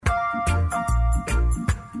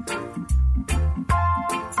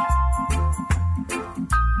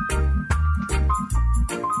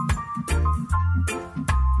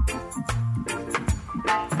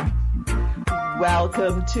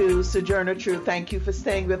Welcome to Sojourner Truth. Thank you for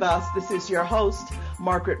staying with us. This is your host,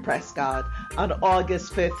 Margaret Prescott. On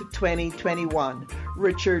August 5th, 2021,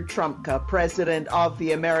 Richard Trumka, president of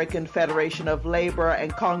the American Federation of Labor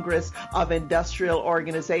and Congress of Industrial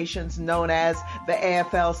Organizations, known as the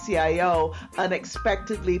AFL-CIO,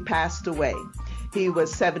 unexpectedly passed away. He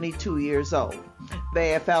was 72 years old. The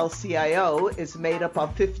AFL-CIO is made up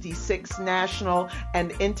of 56 national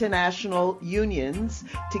and international unions,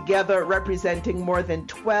 together representing more than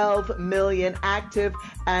 12 million active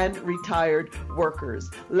and retired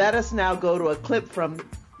workers. Let us now go to a clip from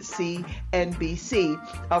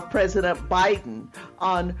CNBC of President Biden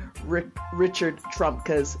on Richard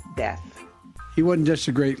Trumka's death. He wasn't just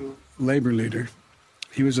a great labor leader.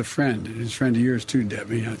 He was a friend. He's a friend of yours too,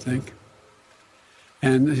 Debbie, I think.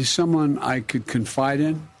 And he's someone I could confide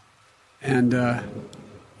in, and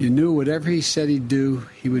you knew whatever he said he'd do,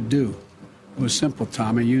 he would do. It was simple,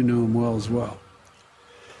 Tommy. You knew him well as well.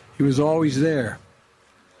 He was always there.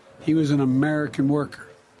 He was an American worker,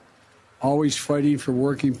 always fighting for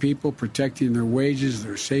working people, protecting their wages,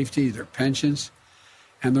 their safety, their pensions,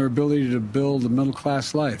 and their ability to build a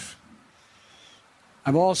middle-class life.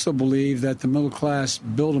 I've also believed that the middle class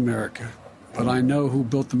built America, but I know who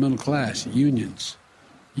built the middle class: unions.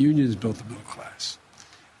 Unions built the middle class.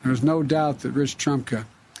 There's no doubt that Rich Trumka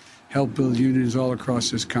helped build unions all across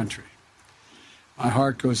this country. My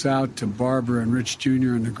heart goes out to Barbara and Rich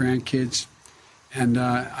Jr. and the grandkids. And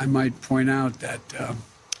I might point out that,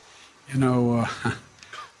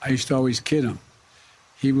 I used to always kid him.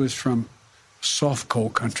 He was from soft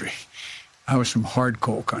coal country. I was from hard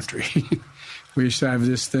coal country. We used to have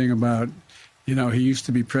this thing about, he used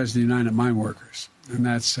to be president of the United Mine Workers. And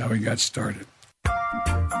that's how he got started.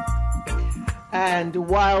 And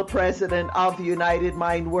while president of the United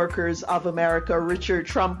Mine Workers of America, Richard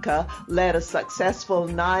Trumka led a successful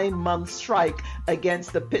 9-month strike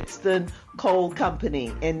against the Pittston Coal Company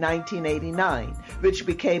in 1989, which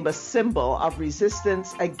became a symbol of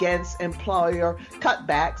resistance against employer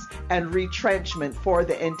cutbacks and retrenchment for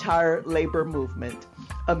the entire labor movement.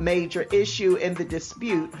 A major issue in the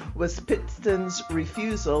dispute was Pittston's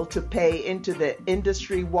refusal to pay into the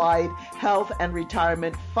industry-wide health and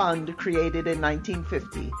retirement fund created in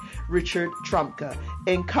 1950. Richard Trumka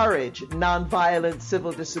encouraged nonviolent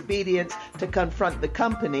civil disobedience to confront the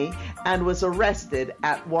company and was arrested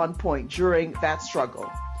at one point during that struggle.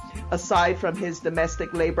 Aside from his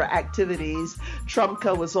domestic labor activities,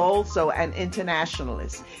 Trumka was also an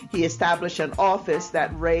internationalist. He established an office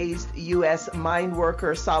that raised U.S. mine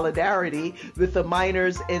worker solidarity with the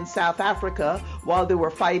miners in South Africa while they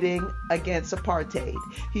were fighting against apartheid.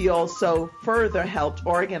 He also further helped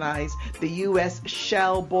organize the U.S.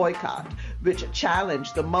 Shell boycott, which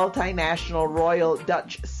challenged the multinational Royal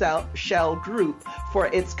Dutch Shell Group for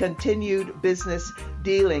its continued business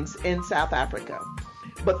dealings in South Africa.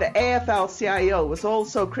 But the AFL-CIO was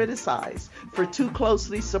also criticized for too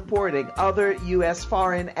closely supporting other U.S.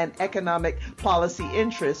 foreign and economic policy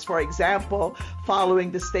interests, for example,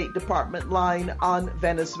 following the State Department line on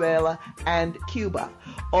Venezuela and Cuba.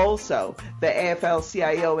 Also, the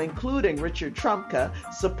AFL-CIO, including Richard Trumka,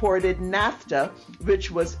 supported NAFTA,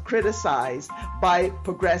 which was criticized by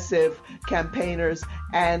progressive campaigners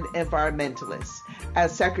and environmentalists.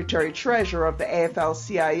 As Secretary-Treasurer of the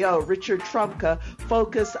AFL-CIO, Richard Trumka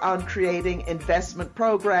focused on creating investment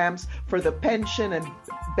programs for the pension and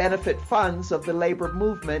benefit funds of the labor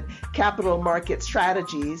movement, capital market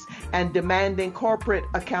strategies, and demanding corporate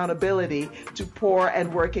accountability to poor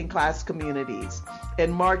and working class communities.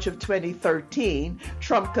 In March of 2013,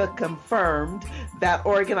 Trumka confirmed that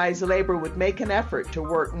organized labor would make an effort to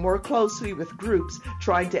work more closely with groups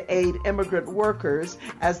trying to aid immigrant workers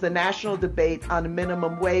as the national debate on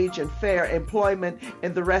minimum wage and fair employment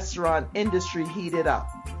in the restaurant industry heated up.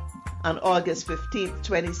 On August 15,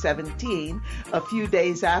 2017, a few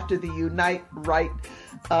days after the Unite Right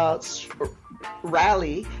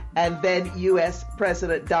rally and then U.S.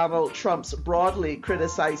 President Donald Trump's broadly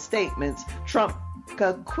criticized statements,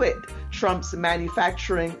 Trumka quit Trump's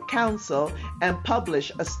Manufacturing Council and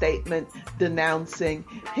published a statement denouncing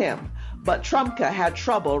him. But Trumka had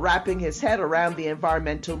trouble wrapping his head around the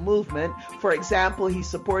environmental movement. For example, he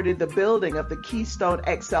supported the building of the Keystone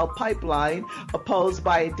XL pipeline opposed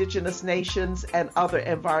by indigenous nations and other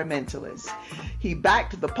environmentalists. He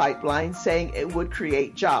backed the pipeline, saying it would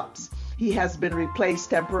create jobs. He has been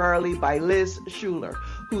replaced temporarily by Liz Shuler,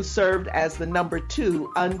 who served as the number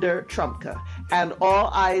 2 under Trumka. and all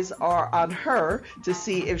eyes are on her to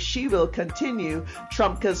see if she will continue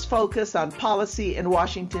Trumka's focus on policy in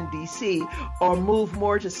Washington, D.C., or move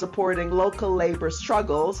more to supporting local labor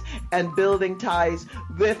struggles and building ties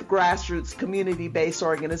with grassroots community-based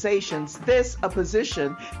organizations. This a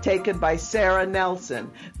position taken by Sarah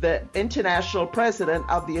Nelson, the international president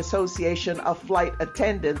of the Association of Flight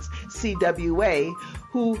Attendants, CWA,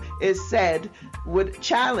 who is said would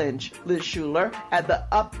challenge Liz Shuler at the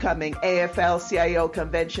upcoming AFL-CIO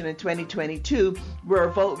convention in 2022, where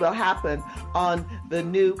a vote will happen on the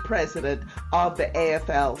new president of the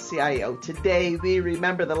AFL-CIO. Today, we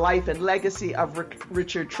remember the life and legacy of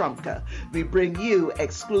Richard Trumka. We bring you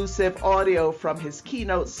exclusive audio from his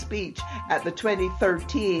keynote speech at the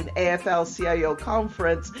 2013 AFL-CIO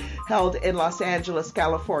conference held in Los Angeles,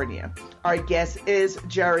 California. Our guest is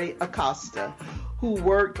Jerry Acosta, who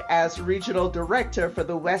worked as regional director for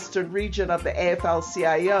the Western region of the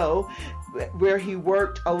AFL-CIO, where he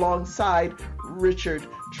worked alongside Richard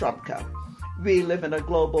Trumka. We live in a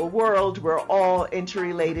global world. We're all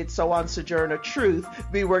interrelated. So on Sojourner Truth,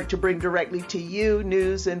 we work to bring directly to you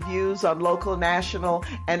news and views on local, national,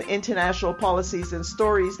 and international policies and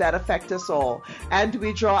stories that affect us all. And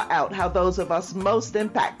we draw out how those of us most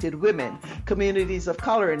impacted, women, communities of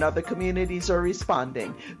color, and other communities are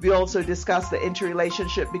responding. We also discuss the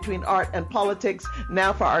interrelationship between art and politics.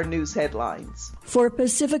 Now for our news headlines. For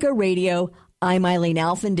Pacifica Radio, I'm Eileen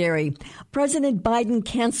Alfandary. President Biden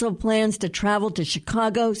canceled plans to travel to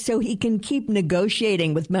Chicago so he can keep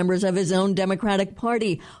negotiating with members of his own Democratic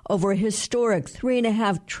Party over a historic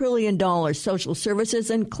 $3.5 trillion social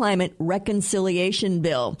services and climate reconciliation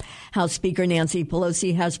bill. House Speaker Nancy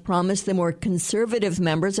Pelosi has promised the more conservative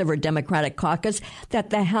members of her Democratic caucus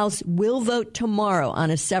that the House will vote tomorrow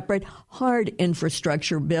on a separate hard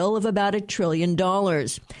infrastructure bill of about $1 trillion.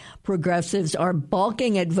 Progressives are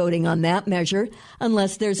balking at voting on that measure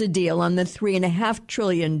unless there's a deal on the $3.5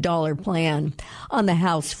 trillion plan. On the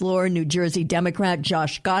House floor, New Jersey Democrat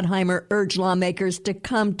Josh Gottheimer urged lawmakers to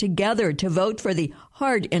come together to vote for the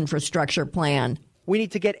hard infrastructure plan. We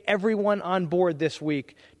need to get everyone on board this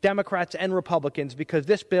week, Democrats and Republicans, because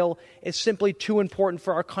this bill is simply too important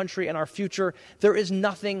for our country and our future. There is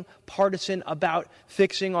nothing partisan about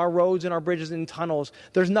fixing our roads and our bridges and tunnels.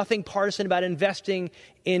 There's nothing partisan about investing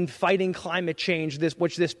in fighting climate change,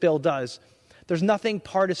 which this bill does. There's nothing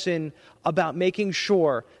partisan about making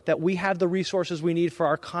sure that we have the resources we need for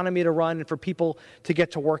our economy to run and for people to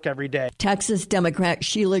get to work every day. Texas Democrat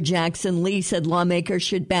Sheila Jackson Lee said lawmakers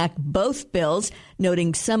should back both bills,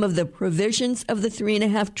 noting some of the provisions of the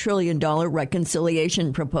 $3.5 trillion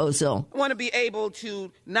reconciliation proposal. I want to be able to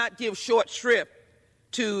not give short shrift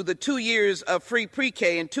to the 2 years of free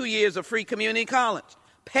pre-K and 2 years of free community college,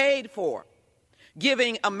 paid for,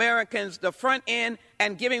 giving Americans the front end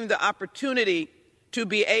and giving the opportunity to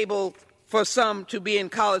be able for some to be in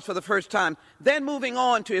college for the first time, then moving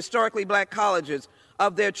on to historically black colleges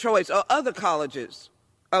of their choice or other colleges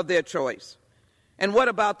of their choice. And what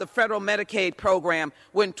about the federal Medicaid program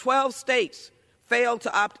when 12 states failed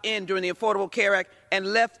to opt in during the Affordable Care Act and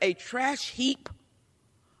left a trash heap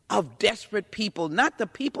of desperate people, not the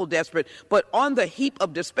people desperate, but on the heap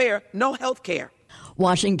of despair, no health care.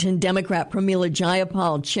 Washington Democrat Pramila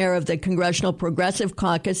Jayapal, chair of the Congressional Progressive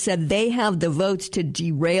Caucus, said they have the votes to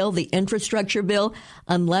derail the infrastructure bill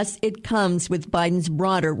unless it comes with Biden's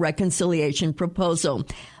broader reconciliation proposal.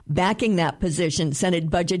 Backing that position, Senate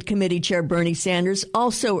Budget Committee Chair Bernie Sanders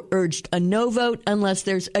also urged a no vote unless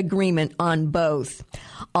there's agreement on both.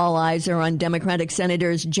 All eyes are on Democratic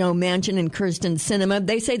Senators Joe Manchin and Kyrsten Sinema.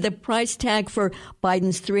 They say the price tag for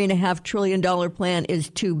Biden's $3.5 trillion plan is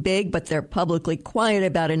too big, but they're publicly quiet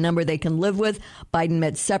about a number they can live with. Biden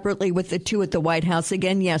met separately with the two at the White House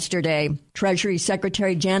again yesterday. Treasury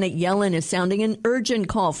Secretary Janet Yellen is sounding an urgent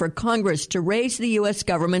call for Congress to raise the U.S.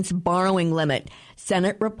 government's borrowing limit.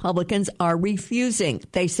 Senate Republicans are refusing.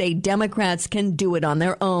 They say Democrats can do it on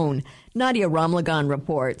their own. Nadia Ramlagan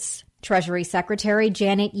reports. Treasury Secretary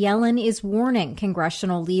Janet Yellen is warning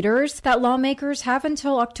congressional leaders that lawmakers have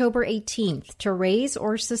until October 18th to raise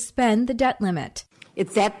or suspend the debt limit.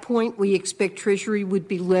 At that point, we expect Treasury would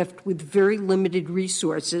be left with very limited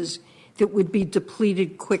resources that would be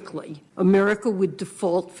depleted quickly. America would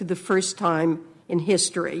default for the first time in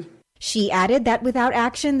history. She added that without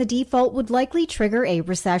action, the default would likely trigger a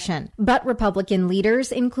recession. But Republican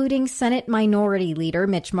leaders, including Senate Minority Leader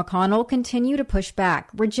Mitch McConnell, continue to push back,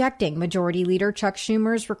 rejecting Majority Leader Chuck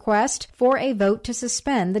Schumer's request for a vote to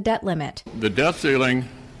suspend the debt limit. The debt ceiling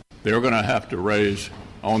they're going to have to raise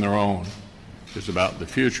on their own is about the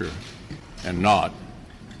future and not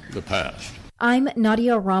the past. I'm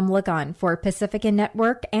Nadia Ramlagan for Pacifica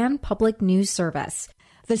Network and Public News Service.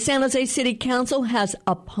 The San Jose City Council has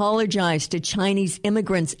apologized to Chinese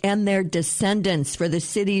immigrants and their descendants for the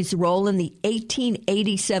city's role in the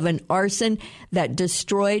 1887 arson that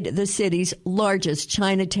destroyed the city's largest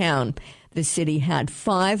Chinatown. The city had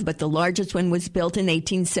 5, but the largest one was built in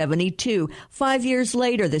 1872. 5 years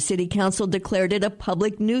later, the city council declared it a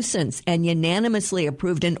public nuisance and unanimously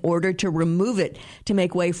approved an order to remove it to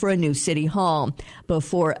make way for a new city hall.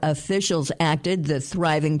 Before officials acted, the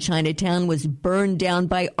thriving Chinatown was burned down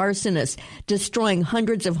by arsonists, destroying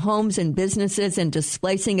hundreds of homes and businesses and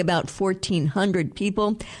displacing about 1,400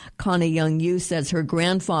 people. Connie Young-Yu says her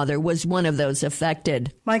grandfather was one of those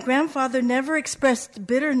affected. My grandfather never expressed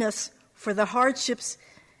bitterness for the hardships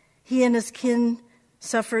he and his kin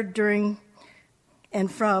suffered during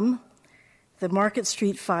and from the Market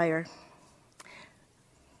Street fire.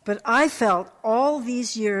 But I felt all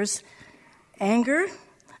these years anger,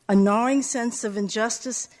 a gnawing sense of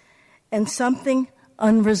injustice, and something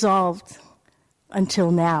unresolved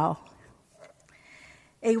until now.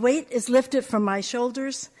 A weight is lifted from my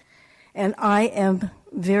shoulders, and I am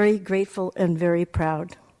very grateful and very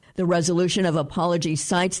proud. The resolution of apology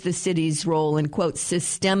cites the city's role in, quote,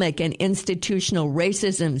 systemic and institutional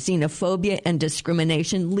racism, xenophobia, and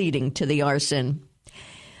discrimination leading to the arson.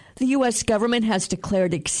 The U.S. government has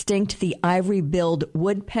declared extinct the ivory-billed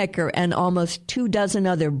woodpecker and almost 24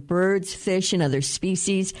 other birds, fish, and other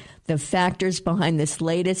species. The factors behind this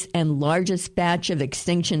latest and largest batch of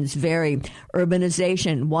extinctions vary.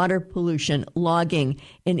 Urbanization, water pollution, logging.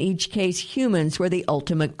 In each case, humans were the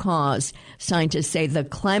ultimate cause. Scientists say the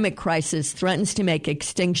climate crisis threatens to make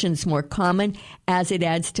extinctions more common as it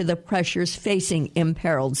adds to the pressures facing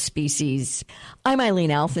imperiled species. I'm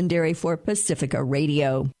Eileen Alfandary for Pacifica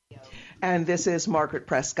Radio. And this is Margaret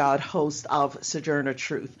Prescott, host of Sojourner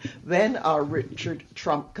Truth. Then Richard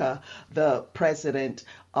Trumka, the president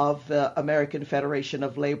of the American Federation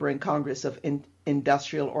of Labor and Congress of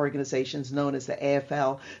Industrial Organizations, known as the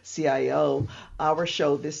AFL-CIO. Our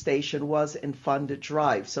show, this station, was in Fund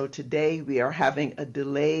Drive. So today we are having a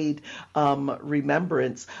delayed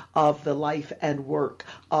remembrance of the life and work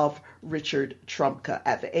of Richard Trumka.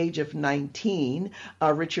 At the age of 19,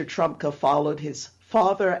 Richard Trumka followed his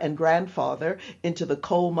father and grandfather into the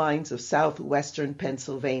coal mines of southwestern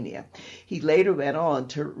Pennsylvania. He later went on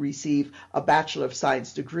to receive a Bachelor of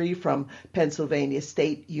Science degree from Pennsylvania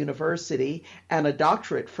State University and a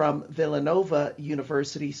doctorate from Villanova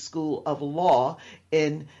University School of Law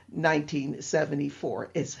in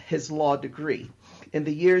 1974, is his law degree. In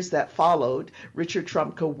the years that followed, Richard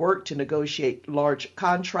Trumka worked to negotiate large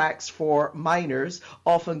contracts for miners,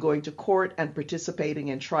 often going to court and participating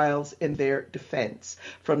in trials in their defense.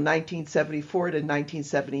 From 1974 to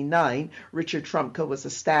 1979, Richard Trumka was a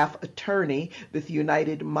staff attorney with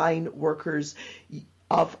United Mine Workers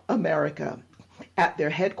of America at their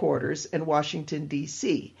headquarters in Washington,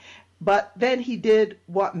 D.C. But then he did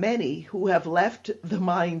what many who have left the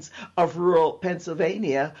mines of rural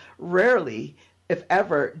Pennsylvania rarely, if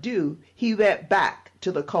ever, do. He went back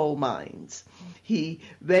to the coal mines. He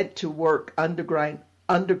went to work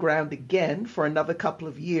underground again for another couple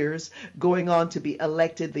of years, going on to be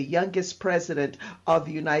elected the youngest president of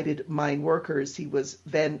the United Mine Workers. He was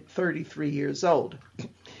then 33 years old.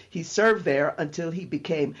 He served there until he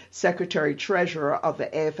became Secretary-Treasurer of the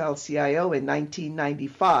AFL-CIO in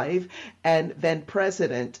 1995 and then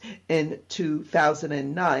president in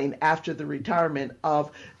 2009 after the retirement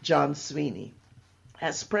of John Sweeney.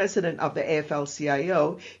 As president of the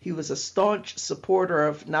AFL-CIO, he was a staunch supporter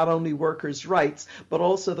of not only workers' rights, but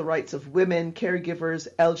also the rights of women, caregivers,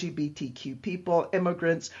 LGBTQ people,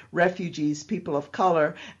 immigrants, refugees, people of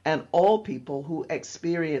color, and all people who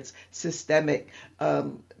experience systemic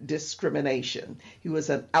discrimination. He was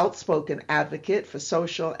an outspoken advocate for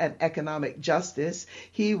social and economic justice.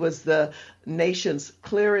 He was the nation's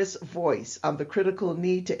clearest voice on the critical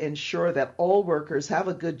need to ensure that all workers have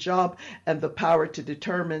a good job and the power to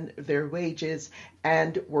determine their wages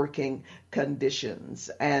and working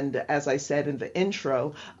conditions. And as I said in the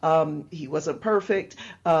intro, he wasn't perfect.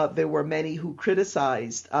 There were many who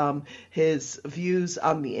criticized his views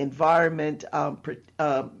on the environment,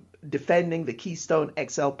 defending the Keystone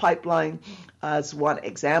XL pipeline, as one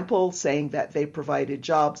example, saying that they provided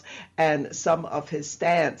jobs, and some of his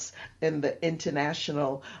stance in the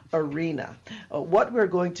international arena. What we're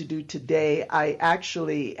going to do today, I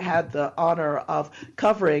actually had the honor of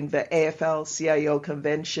covering the AFL-CIO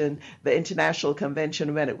convention, the international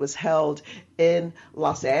convention, when it was held in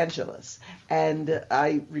Los Angeles. And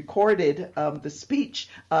I recorded the speech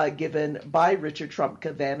given by Richard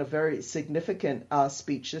Trumka then, a very significant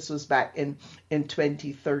speech. This was back in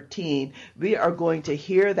 2013. We are going to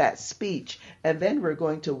hear that speech, and then we're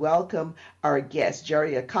going to welcome our guest,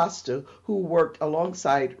 Jerry Acosta, who worked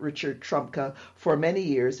alongside Richard Trumka for many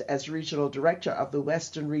years as regional director of the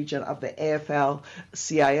Western region of the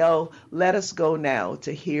AFL-CIO. Let us go now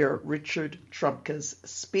to hear Richard Trumka's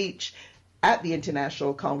speech at the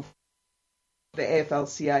International Conference of the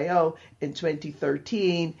AFL-CIO in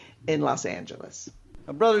 2013 in Los Angeles.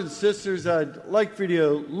 Now, brothers and sisters, I'd like for you to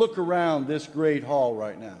look around this great hall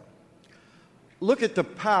right now. Look at the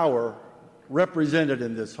power represented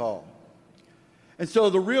in this hall. And so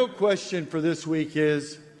the real question for this week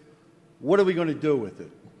is, what are we going to do with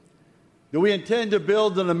it? Do we intend to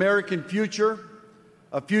build an American future,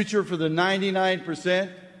 a future for the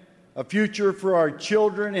 99%, a future for our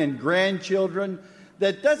children and grandchildren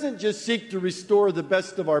that doesn't just seek to restore the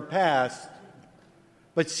best of our past,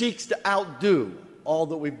 but seeks to outdo all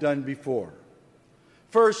that we've done before?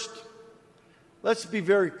 First, let's be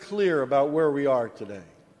very clear about where we are today.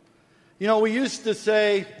 You know, we used to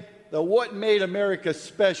say that what made America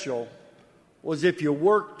special was if you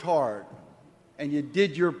worked hard and you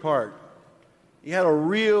did your part. You had a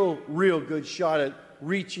real good shot at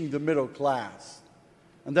reaching the middle class,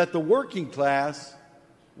 and that the working class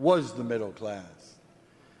was the middle class,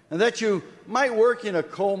 and that you might work in a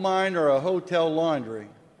coal mine or a hotel laundry,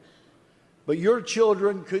 but your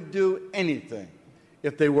children could do anything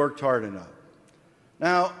if they worked hard enough.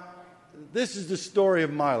 Now, this is the story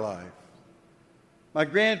of my life. My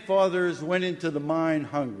grandfathers went into the mine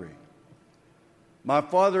hungry. My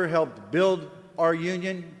father helped build our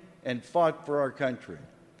union and fought for our country.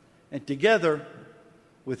 And together,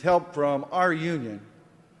 with help from our union,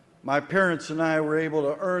 my parents and I were able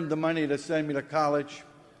to earn the money to send me to college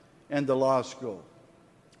and to law school.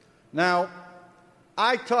 Now,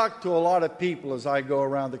 I talk to a lot of people as I go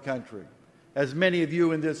around the country, as many of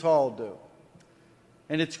you in this hall do.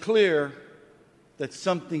 And it's clear that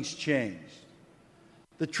something's changed.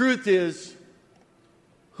 The truth is,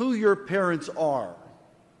 who your parents are,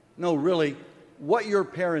 no, really, what your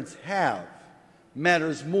parents have,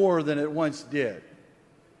 matters more than it once did.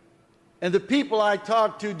 And the people I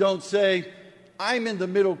talk to don't say, I'm in the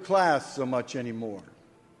middle class so much anymore.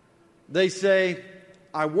 They say,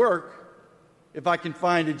 I work if I can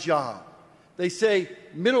find a job. They say,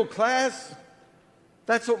 middle class?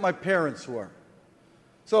 That's what my parents were.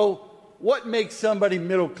 So what makes somebody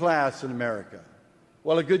middle class in America?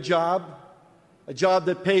 Well, a good job, a job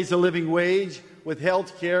that pays a living wage with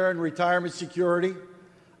health care and retirement security,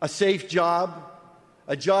 a safe job,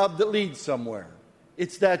 a job that leads somewhere.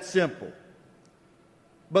 It's that simple.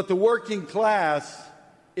 But the working class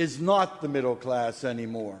is not the middle class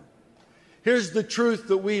anymore. Here's the truth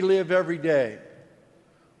that we live every day.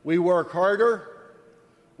 We work harder,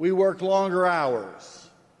 we work longer hours,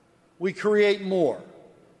 we create more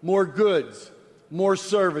goods, more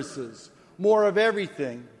services, more of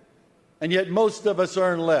everything, and yet most of us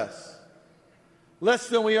earn less. Less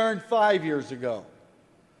than we earned 5 years ago,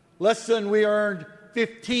 less than we earned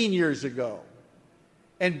 15 years ago,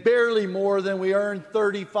 and barely more than we earned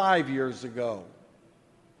 35 years ago.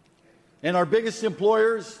 And our biggest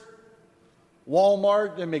employers,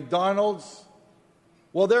 Walmart and McDonald's,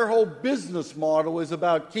 well, their whole business model is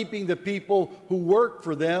about keeping the people who work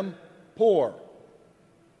for them poor.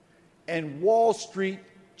 And Wall Street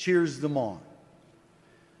cheers them on.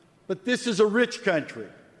 But this is a rich country.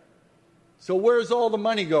 So where's all the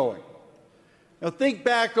money going? Now think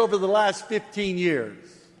back over the last 15 years.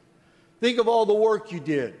 Think of all the work you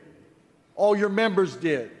did, all your members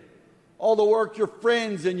did, all the work your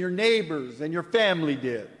friends and your neighbors and your family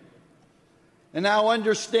did. And now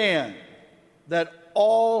understand that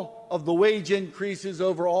all of the wage increases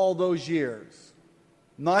over all those years,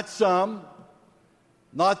 not some,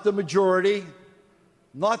 not the majority,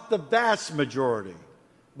 not the vast majority,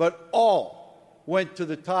 but all went to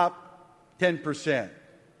the top 10%.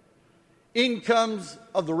 Incomes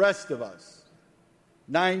of the rest of us,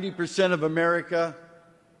 90% of America,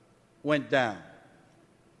 went down.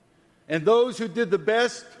 And those who did the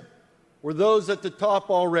best were those at the top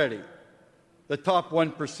already, the top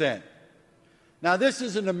 1%. Now, this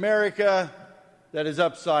is an America that is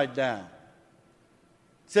upside down.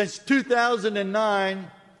 Since 2009,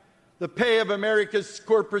 The pay of America's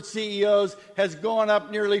corporate CEOs has gone up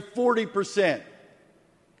nearly 40%.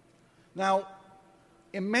 Now,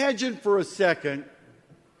 imagine for a second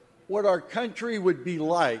what our country would be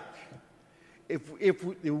like if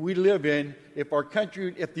the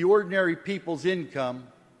ordinary people's income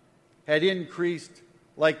had increased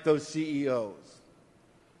like those CEOs.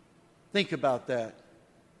 Think about that.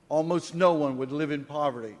 Almost no one would live in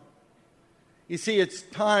poverty. You see, it's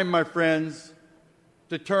time, my friends,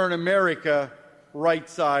 to turn America right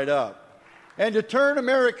side up. And to turn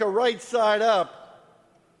America right side up,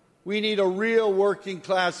 we need a real working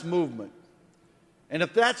class movement. And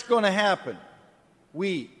if that's going to happen,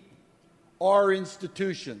 our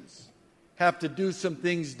institutions, have to do some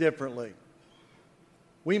things differently.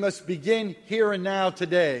 We must begin here and now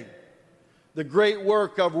today the great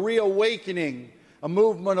work of reawakening a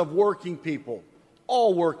movement of working people,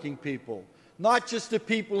 all working people, not just the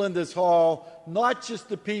people in this hall, not just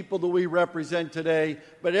the people that we represent today,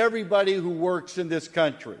 but everybody who works in this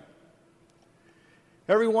country.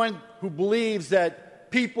 Everyone who believes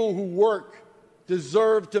that people who work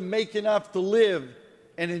deserve to make enough to live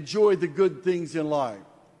and enjoy the good things in life.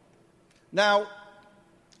 Now,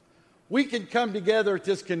 we can come together at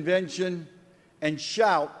this convention and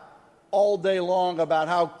shout all day long about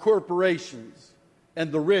how corporations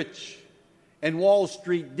and the rich and Wall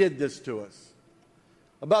Street did this to us,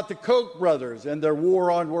 about the Koch brothers and their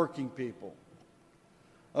war on working people,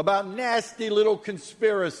 about nasty little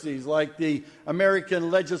conspiracies like the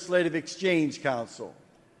American Legislative Exchange Council,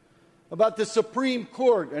 about the Supreme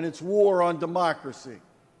Court and its war on democracy.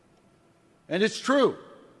 And it's true.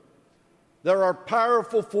 There are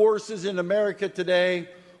powerful forces in America today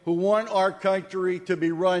who want our country to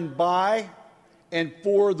be run by and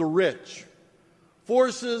for the rich.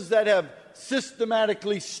 Forces that have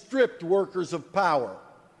systematically stripped workers of power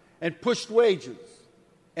and pushed wages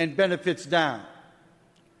and benefits down.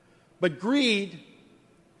 But greed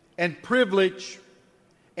and privilege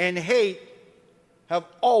and hate have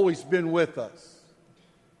always been with us.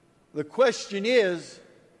 The question is,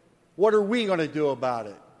 what are we going to do about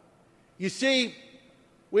it? You see,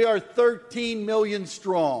 we are 13 million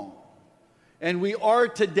strong, and we are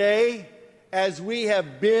today, as we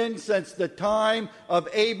have been since the time of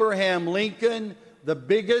Abraham Lincoln, the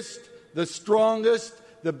biggest, the strongest,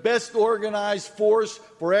 the best organized force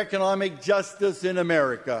for economic justice in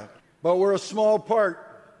America. But we're a small part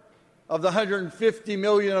of the 150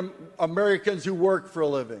 million Americans who work for a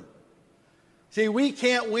living. See, we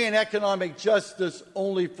can't win economic justice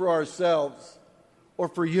only for ourselves or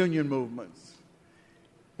for union movements.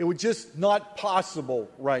 It was just not possible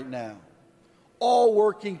right now. All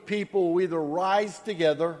working people will either rise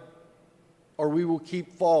together or we will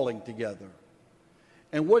keep falling together.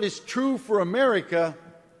 And what is true for America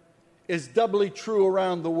is doubly true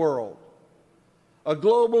around the world. A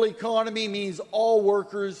global economy means all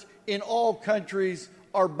workers in all countries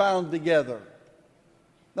are bound together.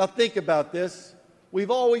 Now think about this.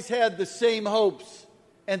 We've always had the same hopes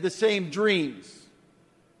and the same dreams.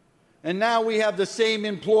 And now we have the same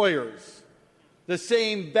employers, the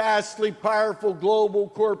same vastly powerful global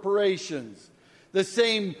corporations, the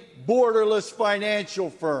same borderless financial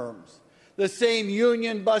firms, the same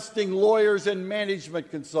union-busting lawyers and management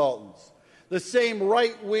consultants, the same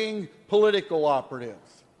right-wing political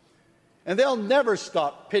operatives. And they'll never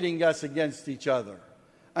stop pitting us against each other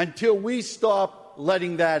until we stop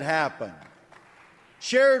letting that happen.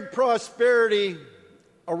 Shared prosperity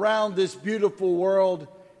around this beautiful world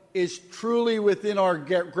is truly within our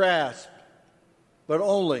grasp, but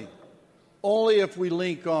only if we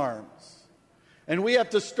link arms. And we have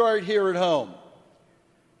to start here at home,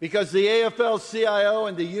 because the AFL-CIO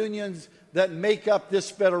and the unions that make up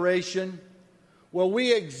this federation, well,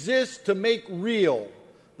 we exist to make real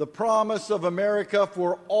the promise of America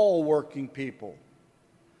for all working people.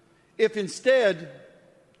 If instead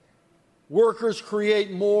workers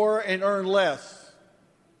create more and earn less,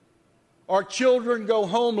 our children go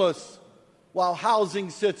homeless while housing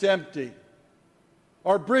sits empty,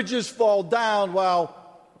 our bridges fall down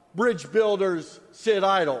while bridge builders sit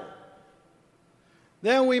idle,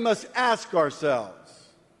 then we must ask ourselves,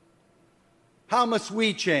 how must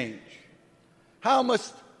we change? How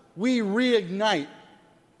must we reignite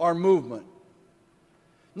our movement?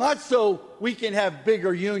 Not so we can have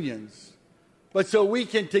bigger unions, but so we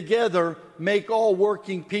can together make all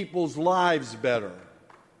working people's lives better.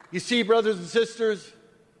 You see, brothers and sisters,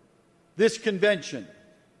 this convention,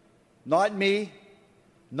 not me,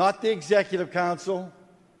 not the Executive Council,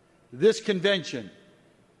 this convention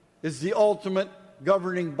is the ultimate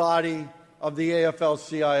governing body of the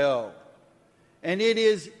AFL-CIO. And it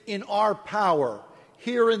is in our power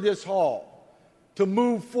here in this hall to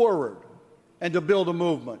move forward and to build a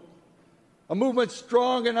movement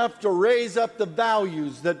strong enough to raise up the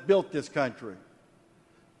values that built this country.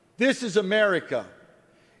 This is America.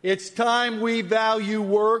 It's time we value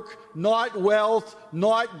work, not wealth,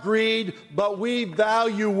 not greed, but we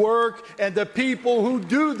value work and the people who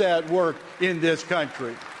do that work in this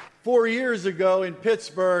country. 4 years ago in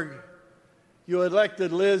Pittsburgh, you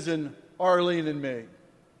elected Liz and Arlene and me.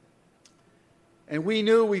 And we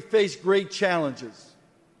knew we faced great challenges,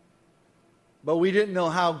 but we didn't know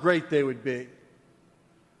how great they would be.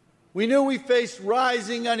 We knew we faced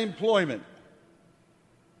rising unemployment,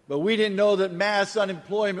 but we didn't know that mass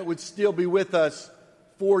unemployment would still be with us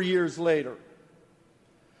 4 years later.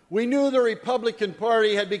 We knew the Republican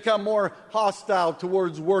Party had become more hostile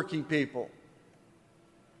towards working people.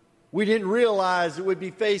 We didn't realize it would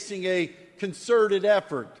be facing a concerted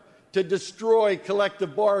effort to destroy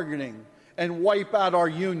collective bargaining and wipe out our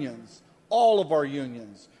unions, all of our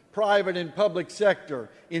unions, private and public sector,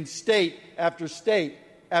 in state after state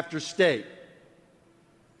after state.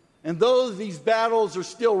 And though these battles are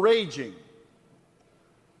still raging,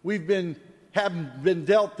 haven't been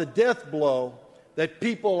dealt the death blow that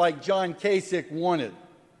people like John Kasich wanted.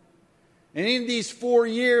 And in these 4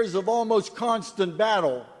 years of almost constant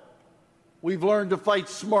battle, we've learned to fight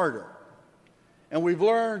smarter, and we've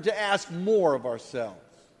learned to ask more of ourselves.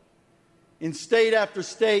 In state after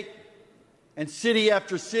state and city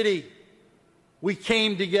after city, we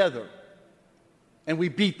came together and we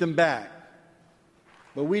beat them back.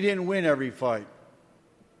 But we didn't win every fight.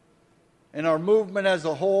 And our movement as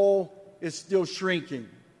a whole is still shrinking,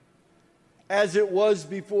 as it was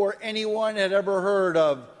before anyone had ever heard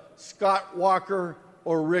of Scott Walker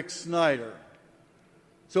or Rick Snyder.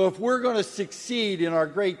 So if we're going to succeed in our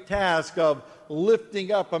great task of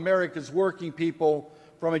lifting up America's working people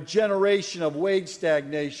from a generation of wage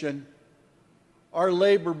stagnation, our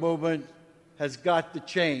labor movement has got to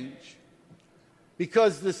change.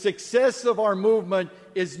 Because the success of our movement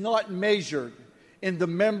is not measured in the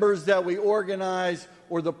members that we organize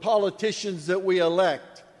or the politicians that we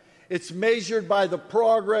elect. It's measured by the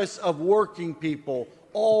progress of working people,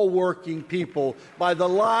 all working people, by the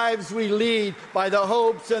lives we lead, by the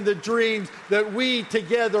hopes and the dreams that we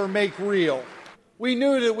together make real. We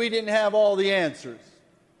knew that we didn't have all the answers.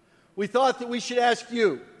 We thought that we should ask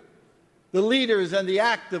you, the leaders and the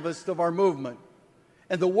activists of our movement,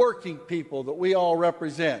 and the working people that we all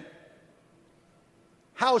represent,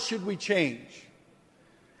 how should we change?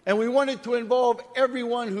 And we wanted to involve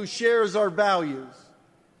everyone who shares our values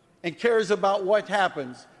and cares about what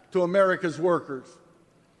happens to America's workers.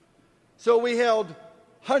 So we held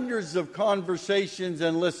hundreds of conversations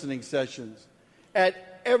and listening sessions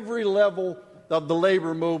at every level of the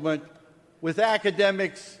labor movement with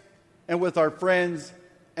academics and with our friends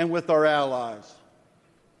and with our allies.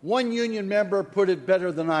 One union member put it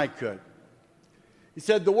better than I could. He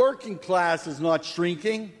said, the working class is not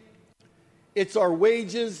shrinking. It's our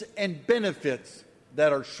wages and benefits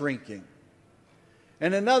that are shrinking.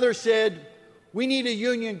 And another said, we need a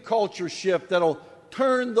union culture shift that'll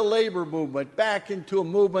turn the labor movement back into a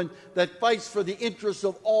movement that fights for the interests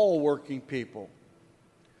of all working people.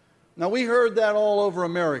 Now, we heard that all over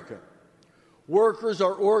America. Workers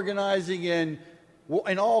are organizing in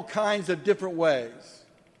all kinds of different ways.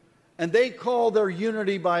 And they call their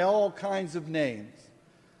unity by all kinds of names.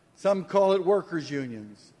 Some call it workers'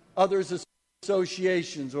 unions, others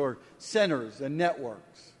associations or centers and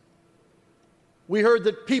networks. We heard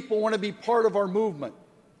that people want to be part of our movement,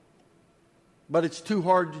 but it's too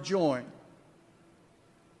hard to join.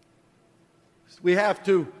 We have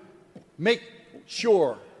to make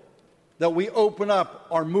sure that we open up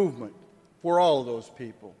our movement for all of those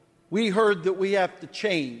people. We heard that we have to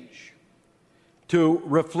change to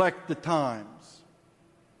reflect the times,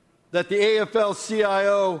 that the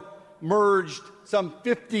AFL-CIO merged some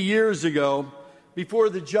 50 years ago before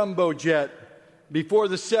the jumbo jet, before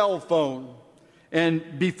the cell phone,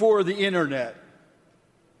 and before the internet.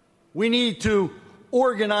 We need to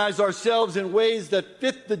organize ourselves in ways that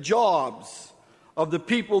fit the jobs of the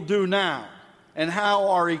people do now and how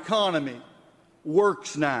our economy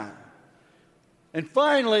works now. And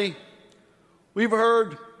finally, we've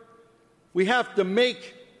heard we have to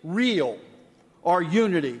make real our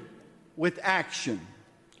unity with action.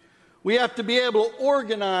 We have to be able to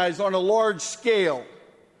organize on a large scale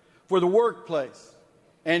for the workplace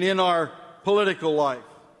and in our political life,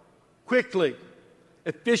 quickly,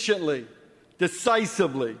 efficiently,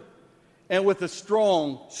 decisively, and with a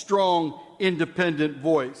strong, independent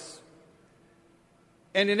voice.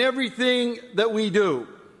 And in everything that we do,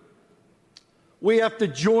 We have to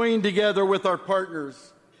join together with our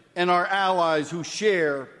partners and our allies who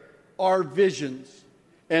share our visions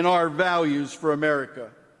and our values for America.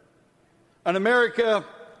 An America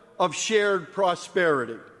of shared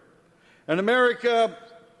prosperity. An America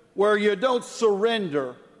where you don't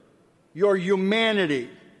surrender your humanity,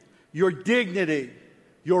 your dignity,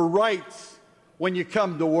 your rights when you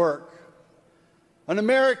come to work. An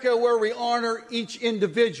America where we honor each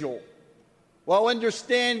individual while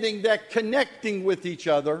understanding that connecting with each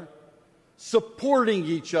other, supporting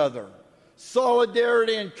each other,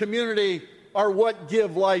 solidarity and community are what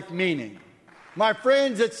give life meaning. My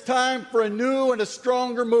friends, it's time for a new and a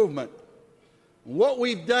stronger movement. What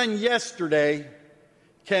we've done yesterday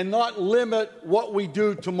cannot limit what we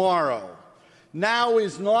do tomorrow. Now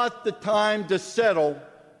is not the time to settle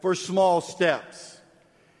for small steps.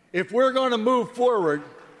 If we're going to move forward,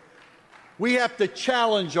 we have to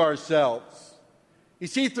challenge ourselves. You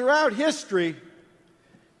see, throughout history,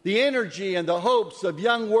 the energy and the hopes of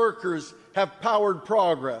young workers have powered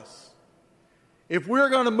progress. If we're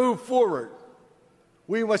going to move forward,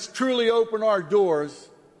 we must truly open our doors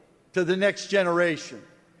to the next generation.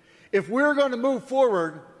 If we're going to move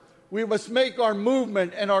forward, we must make our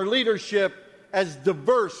movement and our leadership as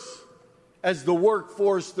diverse as the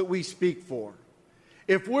workforce that we speak for.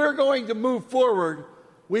 If we're going to move forward,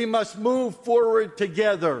 we must move forward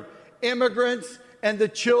together, immigrants and the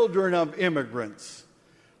children of immigrants.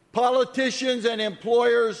 Politicians and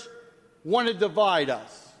employers want to divide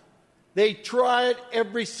us. They try it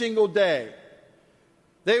every single day.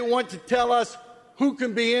 They want to tell us who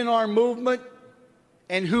can be in our movement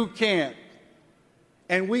and who can't.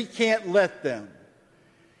 And we can't let them.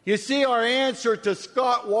 You see, our answer to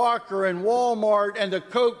Scott Walker and Walmart and the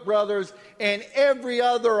Koch brothers and every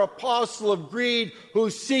other apostle of greed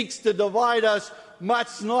who seeks to divide us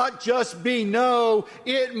must not just be no,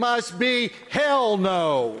 it must be hell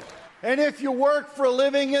no. And if you work for a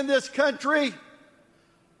living in this country,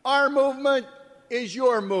 our movement is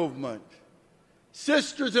your movement.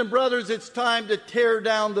 Sisters and brothers, it's time to tear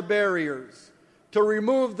down the barriers, to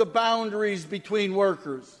remove the boundaries between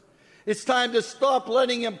workers. It's time to stop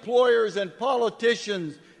letting employers and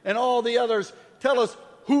politicians and all the others tell us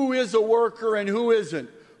who is a worker and who isn't,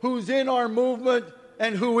 who's in our movement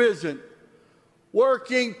and who isn't.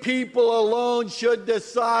 Working people alone should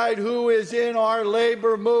decide who is in our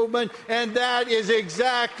labor movement, and that is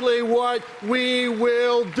exactly what we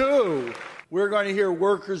will do. We're going to hear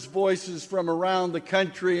workers' voices from around the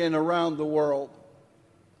country and around the world.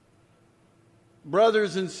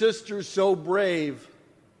 Brothers and sisters so brave,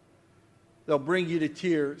 they'll bring you to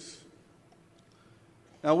tears.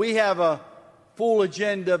 Now, we have a full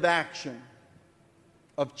agenda of action,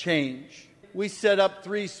 of change. We set up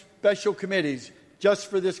 3 special committees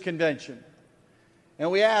just for this convention.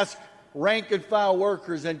 And we ask rank-and-file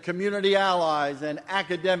workers and community allies and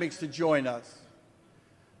academics to join us.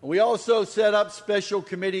 We also set up special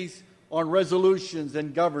committees on resolutions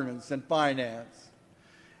and governance and finance.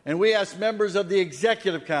 And we ask members of the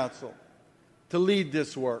Executive Council to lead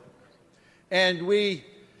this work. And we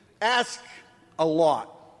ask a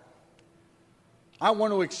lot. I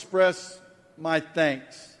want to express my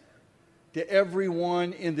thanks to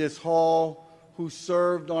everyone in this hall who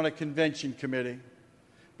served on a convention committee,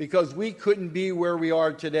 because we couldn't be where we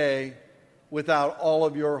are today without all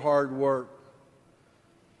of your hard work.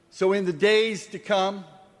 So in the days to come,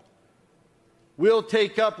 we'll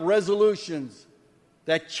take up resolutions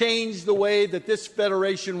that change the way that this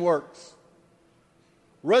federation works.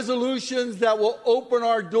 Resolutions that will open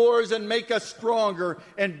our doors and make us stronger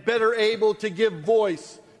and better able to give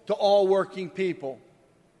voice to all working people.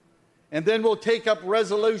 And then we'll take up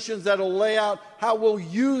resolutions that will lay out how we'll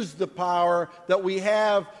use the power that we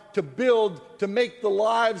have to build, to make the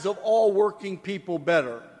lives of all working people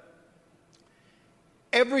better.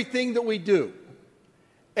 Everything that we do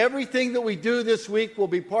this week will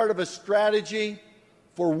be part of a strategy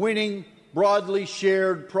for winning broadly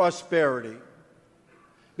shared prosperity.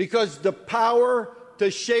 Because the power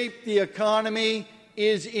to shape the economy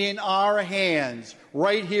is in our hands,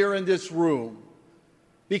 right here in this room.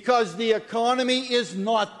 Because the economy is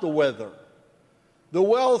not the weather. The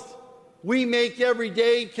wealth we make every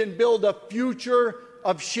day can build a future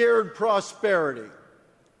of shared prosperity.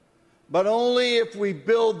 But only if we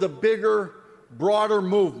build the bigger, broader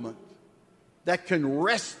movement that can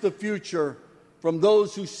wrest the future from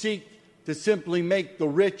those who seek to simply make the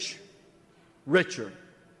rich richer.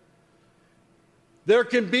 There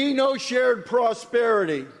can be no shared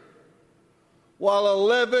prosperity while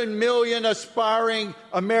 11 million aspiring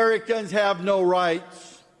Americans have no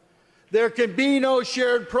rights. There can be no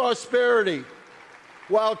shared prosperity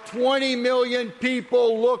while 20 million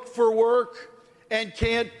people look for work and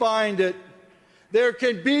can't find it. There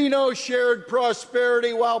can be no shared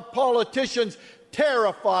prosperity while politicians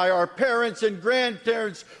terrify our parents and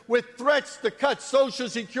grandparents with threats to cut Social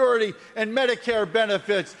Security and Medicare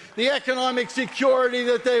benefits, the economic security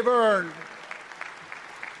that they've earned.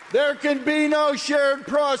 There can be no shared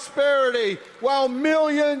prosperity while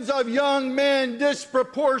millions of young men,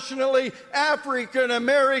 disproportionately African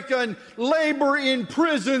American, labor in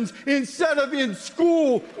prisons instead of in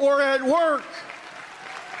school or at work.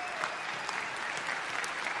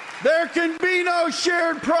 There can be no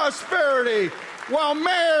shared prosperity while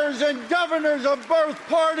mayors and governors of both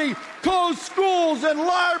parties close schools and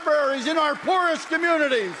libraries in our poorest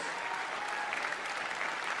communities.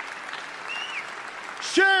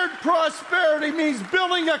 Shared prosperity means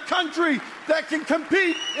building a country that can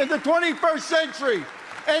compete in the 21st century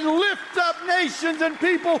and lift up nations and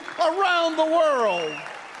people around the world,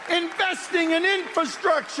 investing in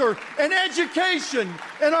infrastructure and education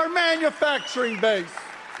in our manufacturing base.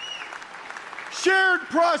 Shared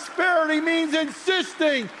prosperity means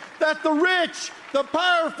insisting that the rich, the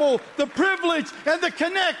powerful, the privileged, and the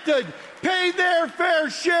connected pay their fair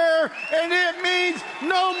share, and it means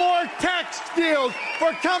no more tax deals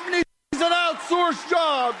for companies that outsource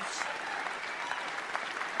jobs.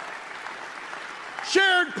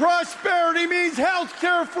 Shared prosperity means health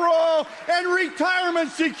care for all and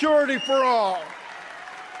retirement security for all.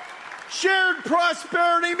 Shared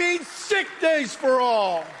prosperity means sick days for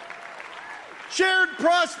all. Shared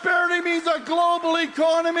prosperity means a global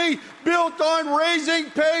economy built on raising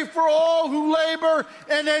pay for all who labor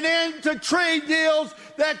and an end to trade deals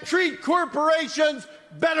that treat corporations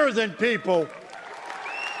better than people.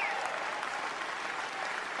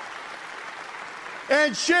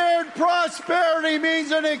 And shared prosperity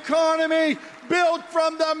means an economy built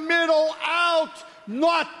from the middle out,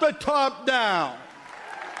 not the top down.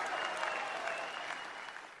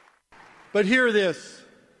 But hear this.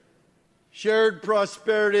 Shared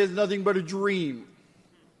prosperity is nothing but a dream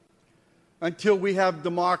until we have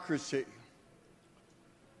democracy,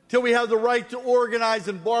 until we have the right to organize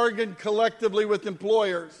and bargain collectively with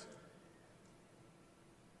employers,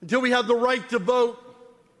 until we have the right to vote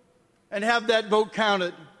and have that vote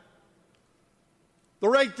counted, the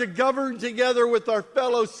right to govern together with our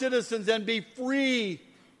fellow citizens and be free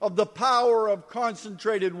of the power of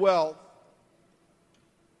concentrated wealth.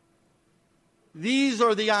 These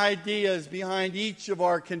are the ideas behind each of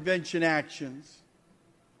our convention actions.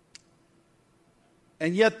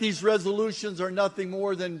 And yet these resolutions are nothing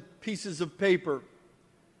more than pieces of paper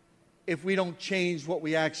if we don't change what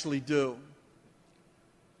we actually do.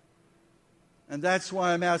 And that's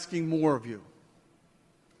why I'm asking more of you.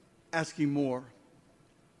 Asking more.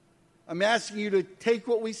 I'm asking you to take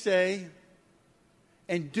what we say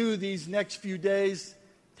and do these next few days.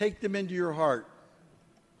 Take them into your heart.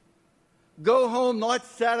 Go home not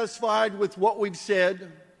satisfied with what we've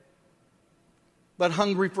said, but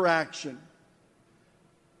hungry for action.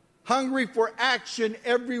 Hungry for action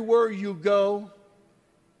everywhere you go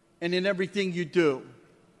and in everything you do.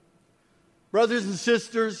 Brothers and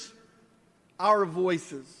sisters, our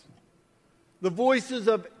voices, the voices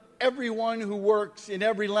of everyone who works in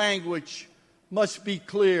every language, must be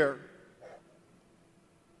clear.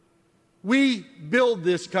 We build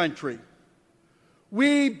this country.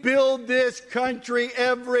 We build this country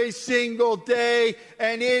every single day,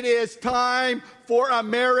 and it is time for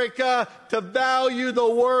America to value the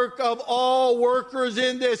work of all workers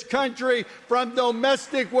in this country, from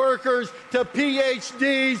domestic workers to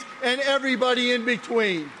PhDs and everybody in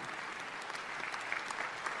between.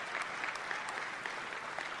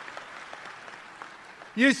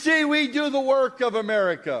 You see, we do the work of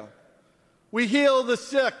America. We heal the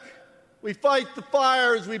sick. We fight the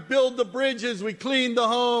fires, we build the bridges, we clean the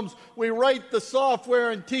homes, we write the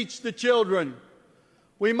software and teach the children.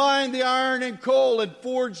 We mine the iron and coal and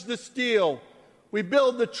forge the steel. We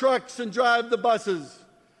build the trucks and drive the buses.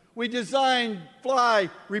 We design,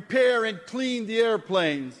 fly, repair, and clean the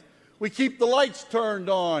airplanes. We keep the lights turned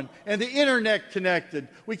on and the internet connected.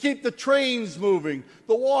 We keep the trains moving,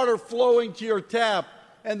 the water flowing to your tap,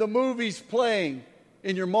 and the movies playing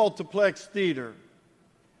in your multiplex theater.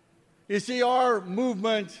 You see, our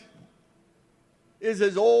movement is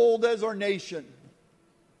as old as our nation,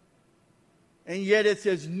 and yet it's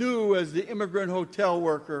as new as the immigrant hotel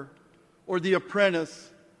worker or the apprentice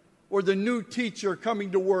or the new teacher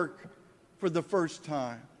coming to work for the first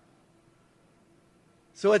time.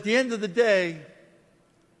 So at the end of the day,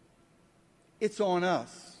 it's on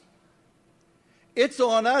us. It's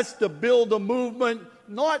on us to build a movement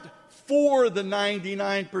not for the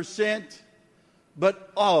 99%,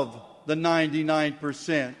 but of the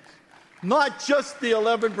 99%. Not just the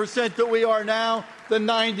 11% that we are now, the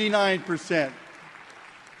 99%.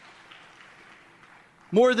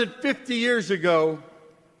 More than 50 years ago,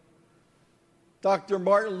 Dr.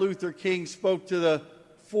 Martin Luther King spoke to the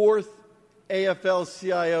fourth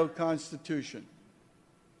AFL-CIO Constitution.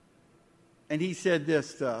 And he said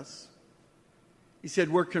this to us. He said,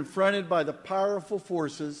 we're confronted by the powerful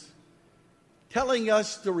forces telling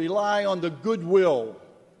us to rely on the goodwill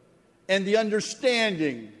and the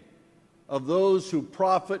understanding of those who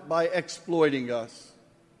profit by exploiting us.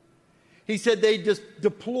 He said they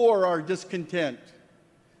deplore our discontent.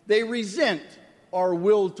 They resent our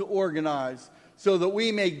will to organize so that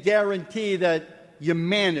we may guarantee that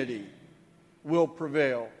humanity will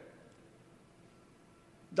prevail.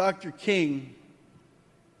 Dr. King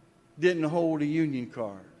didn't hold a union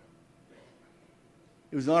card.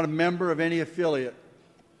 He was not a member of any affiliate.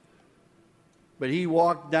 But he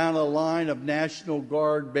walked down a line of National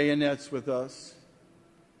Guard bayonets with us.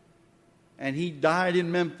 And he died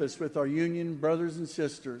in Memphis with our union brothers and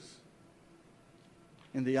sisters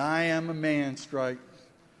in the I Am a Man strike,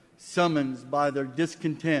 summoned by their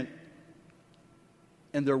discontent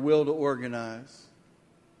and their will to organize.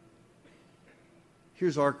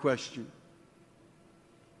 Here's our question.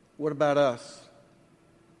 What about us?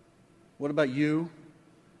 What about you?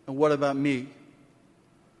 And what about me?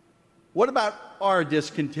 What about our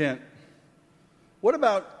discontent? What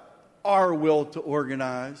about our will to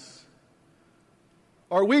organize?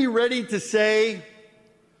 Are we ready to say,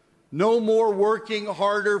 no more working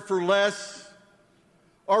harder for less?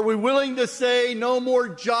 Are we willing to say, no more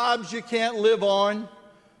jobs you can't live on?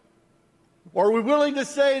 Are we willing to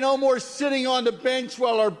say, no more sitting on the bench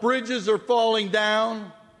while our bridges are falling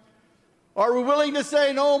down? Are we willing to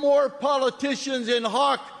say, no more politicians in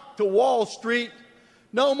hock to Wall Street?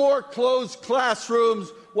 No more closed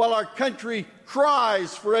classrooms while our country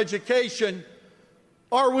cries for education?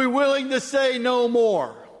 Are we willing to say no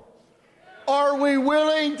more? Are we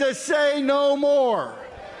willing to say no more?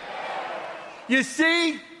 You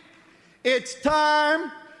see, it's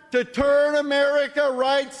time to turn America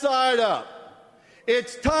right side up.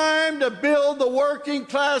 It's time to build the working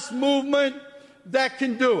class movement that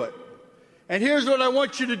can do it. And here's what I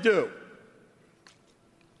want you to do.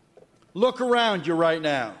 Look around you right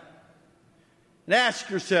now and ask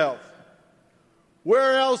yourself,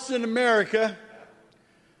 where else in America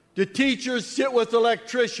do teachers sit with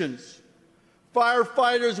electricians,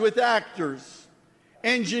 firefighters with actors,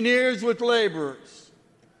 engineers with laborers?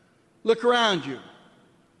 Look around you,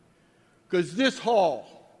 because this hall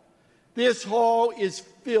is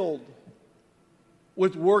filled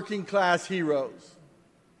with working class heroes.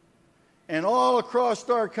 And all across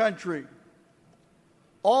our country,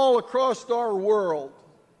 all across our world,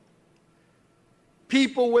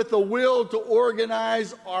 people with a will to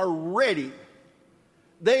organize are ready.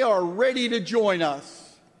 They are ready to join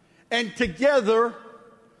us. And together,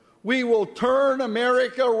 we will turn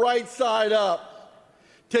America right side up.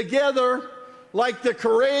 Together, like the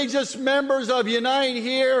courageous members of Unite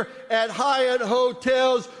here at Hyatt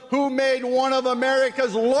Hotels, who made one of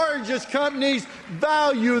America's largest companies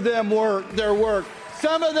value their work.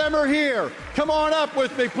 Some of them are here. Come on up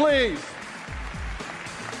with me, please.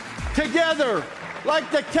 Together, like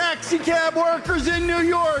the taxi cab workers in New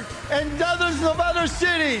York and dozens of other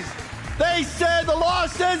cities, they said the law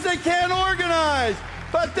says they can't organize,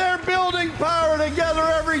 but they're building power together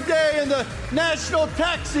every day in the National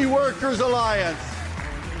Taxi Workers Alliance.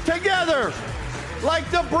 Together, like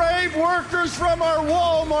the brave workers from our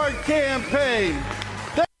Walmart campaign.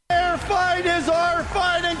 Their fight is our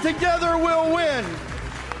fight, and together we'll win.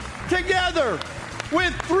 Together,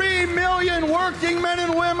 with 3 million working men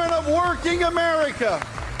and women of working America.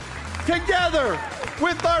 Together,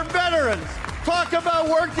 with our veterans. Talk about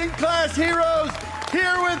working class heroes.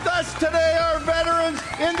 Here with us today are veterans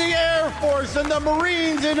in the Air Force and the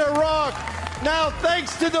Marines in Iraq. Now,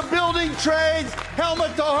 thanks to the Building Trades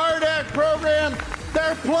Helmet to Heart Act program,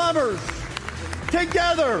 they're plumbers.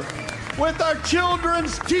 Together with our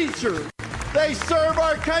children's teachers, they serve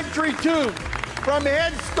our country too, from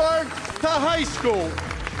Head Start to high school.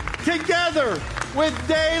 Together with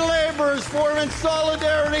day laborers forming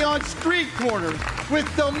solidarity on street corners,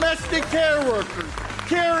 with domestic care workers,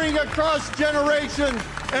 caring across generations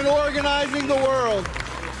and organizing the world.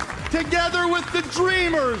 Together with the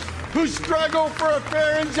dreamers who struggle for a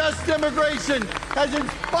fair and just immigration has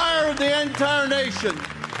inspired the entire nation.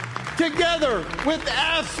 Together with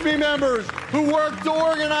AFSCME members who work to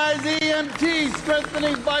organize EMTs,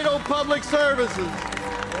 strengthening vital public services.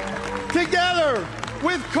 Together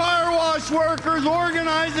with car wash workers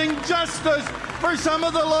organizing justice for some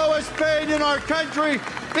of the lowest paid in our country,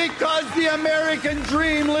 because the American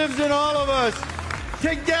dream lives in all of us.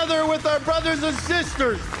 Together with our brothers and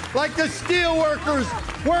sisters, like the steel workers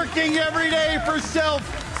working every day for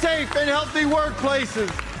safe and healthy workplaces,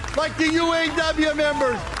 like the UAW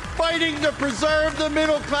members fighting to preserve the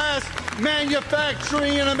middle class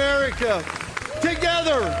manufacturing in America.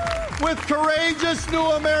 Together with courageous new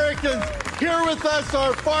Americans, here with us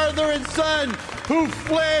our father and son who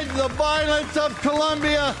fled the violence of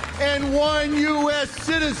Colombia and won U.S.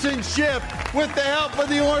 citizenship with the help of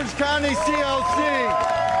the Orange County CLC.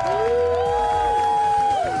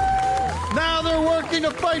 Now they're working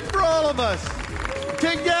to fight for all of us.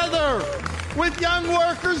 Together with young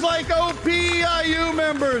workers like OPEIU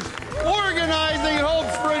members, organizing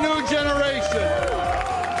hopes for a new generation.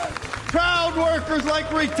 Proud workers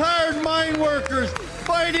like retired mine workers,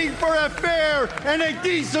 fighting for a fair and a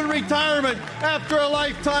decent retirement after a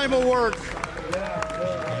lifetime of work.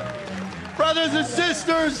 Brothers and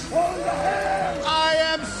sisters, I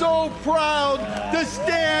am so proud to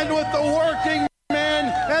stand with the working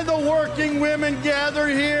men and the working women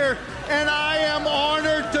gathered here, and I am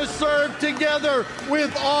honored to serve together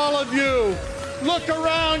with all of you. Look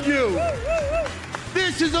around you.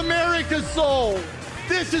 This is America's soul.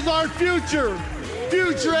 This is our future.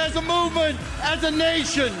 Future as a movement, as a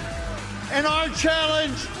nation. And our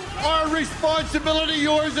challenge, our responsibility,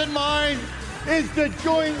 yours and mine, is to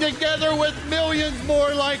join together with millions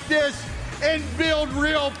more like this and build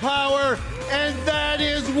real power. And that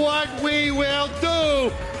is what we will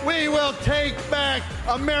do. We will take back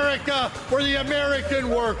America for the American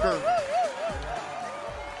worker.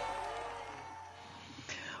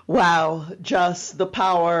 Wow, just the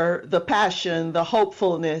power, the passion, the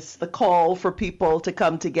hopefulness, the call for people to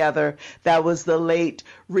come together. That was the late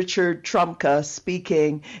Richard Trumka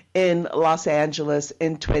speaking in Los Angeles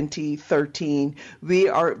in 2013.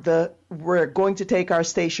 We're going to take our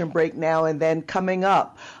station break now, and then coming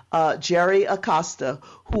up, Jerry Acosta,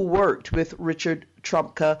 who worked with Richard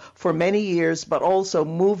Trumka for many years, but also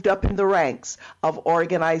moved up in the ranks of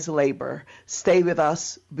organized labor. Stay with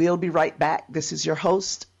us. We'll be right back. This is your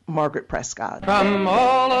host, Margaret Prescott. From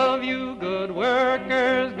all of you good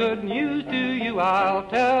workers, good news to you I'll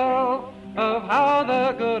tell, of how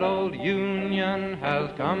the good old Union has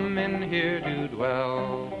come in here to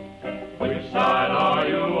dwell. Which side are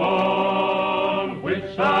you on?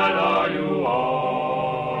 Which side are you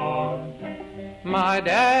on? My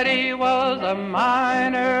daddy was a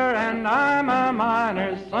miner and I'm a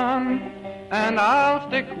miner's son, and I'll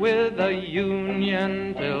stick with the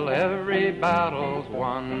Union till every battle's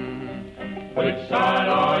won. Which side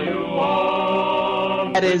are you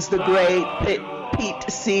on? That is the great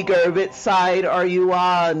Pete Seeger. Which side are you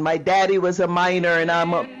on? My daddy was a miner and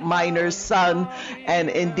I'm a miner's son. And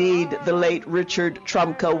indeed, the late Richard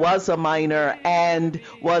Trumka was a miner and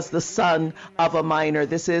was the son of a miner.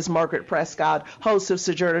 This is Margaret Prescott, host of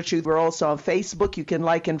Sojourner Truth. We're also on Facebook. You can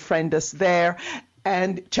like and friend us there.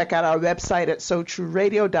 And check out our website at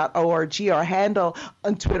SoTrueRadio.org, our handle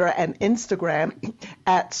on Twitter and Instagram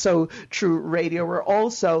at SoTrueRadio. We're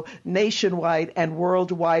also nationwide and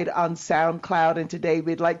worldwide on SoundCloud. And today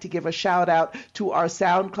we'd like to give a shout out to our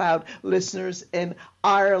SoundCloud listeners in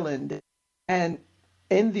Ireland and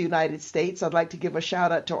in the United States. I'd like to give a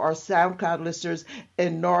shout out to our SoundCloud listeners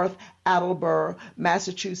in North Attleboro,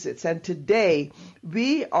 Massachusetts. And today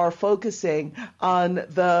we are focusing on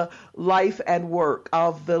the life and work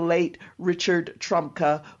of the late Richard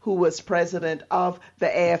Trumka, who was president of the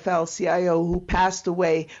AFL-CIO, who passed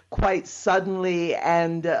away quite suddenly,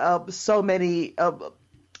 and so many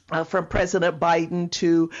from President Biden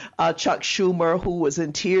to Chuck Schumer, who was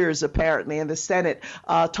in tears apparently in the Senate,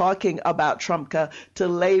 talking about Trumka, to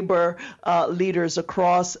labor leaders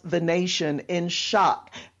across the nation in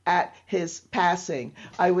shock at his passing.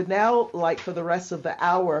 I would now like for the rest of the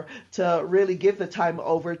hour to really give the time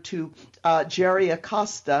over to Jerry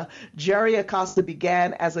Acosta. Jerry Acosta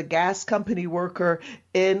began as a gas company worker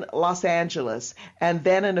in Los Angeles and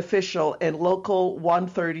then an official in Local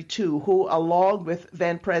 132, who, along with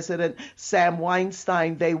then President Sam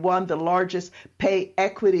Weinstein, they won the largest pay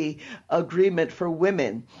equity agreement for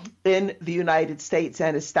women in the United States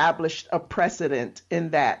and established a precedent in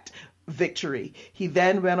that victory. He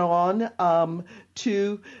then went on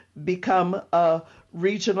to become a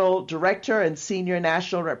regional director and senior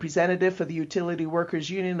national representative for the Utility Workers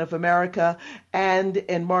Union of America. And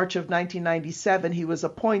in March of 1997, he was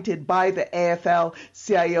appointed by the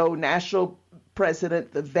AFL-CIO national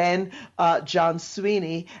president, the then John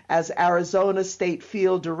Sweeney, as Arizona State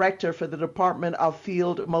Field Director for the Department of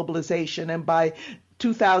Field Mobilization. And by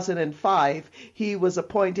 2005, he was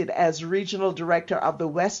appointed as regional director of the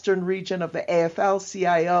Western region of the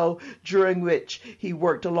AFL-CIO, during which he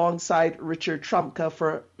worked alongside Richard Trumka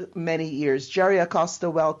for many years. Jerry Acosta,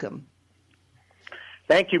 welcome.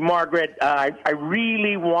 Thank you, Margaret. I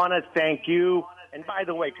really want to thank you. And by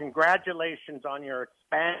the way, congratulations on your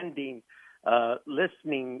expanding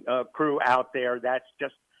listening crew out there. That's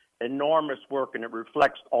just enormous work, and it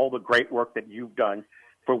reflects all the great work that you've done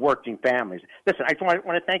for working families. Listen, I just want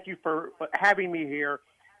to thank you for having me here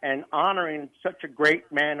and honoring such a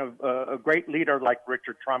great man, a great leader like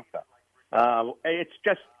Richard Trumka. It's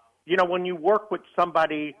just, when you work with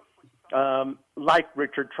somebody like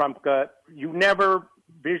Richard Trumka, you never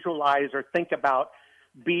visualize or think about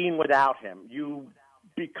being without him. You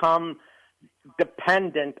become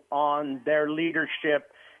dependent on their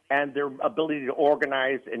leadership and their ability to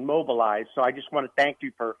organize and mobilize. So I just want to thank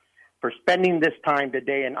you for spending this time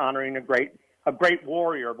today and honoring a great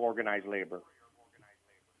warrior of organized labor.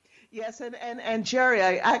 Yes, and Jerry,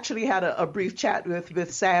 I actually had a brief chat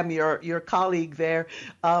with Sam, your colleague there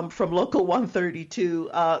from Local 132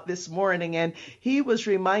 this morning, and he was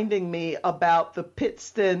reminding me about the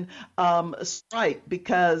Pittston strike,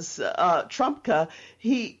 because Trumka,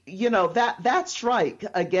 that strike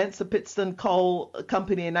against the Pittston Coal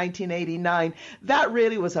Company in 1989, that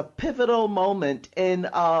really was a pivotal moment in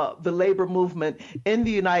the labor movement in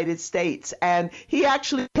the United States. And he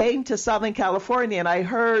actually came to Southern California, and I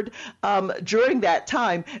heard during that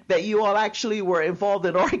time that you all actually were involved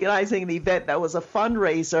in organizing an event that was a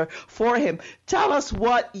fundraiser for him. Tell us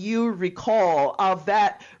what you recall of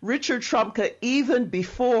that Richard Trumka even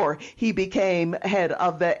before he became head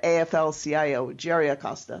of the AFL-CIO. Jerry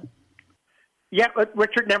Acosta. Yeah, but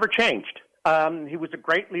Richard never changed. He was a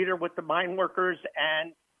great leader with the mine workers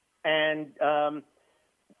and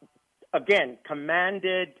again,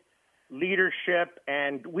 commanded leadership,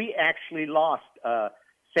 and we actually lost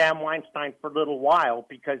Sam Weinstein for a little while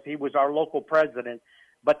because he was our local president,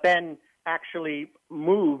 but then actually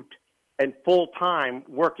moved and full-time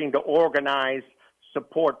working to organize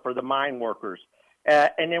support for the mine workers.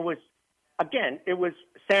 And it was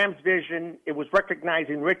Sam's vision. It was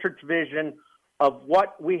recognizing Richard's vision of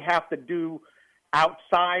what we have to do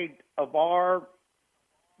outside of our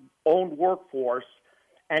own workforce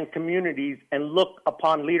and communities and look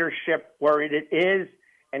upon leadership where it is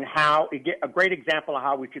and how a great example of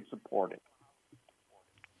how we should support it.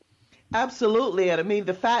 Absolutely, and I mean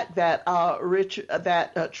the fact that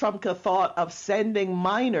Trumka thought of sending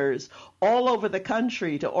miners all over the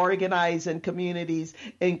country to organize in communities,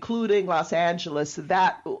 including Los Angeles,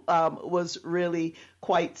 that was really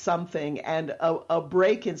quite something, and a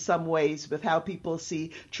break in some ways with how people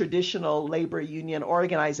see traditional labor union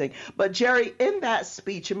organizing. But Jerry, in that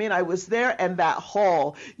speech, I mean, I was there in that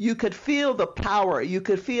hall. You could feel the power. You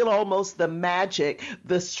could feel almost the magic,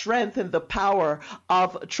 the strength and the power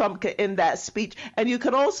of Trumka in that speech. And you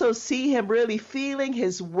could also see him really feeling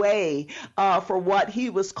his way for what he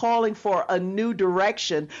was calling for, a new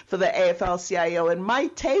direction for the AFL-CIO. And my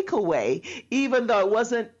takeaway, even though it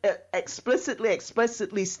wasn't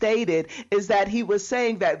explicitly stated, is that he was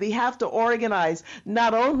saying that we have to organize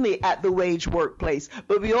not only at the wage workplace,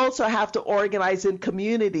 but we also have to organize in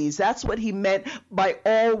communities. That's what he meant by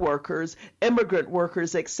all workers, immigrant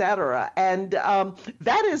workers, etc. And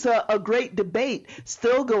that is a great debate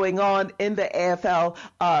still going on in the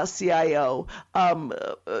AFL-CIO.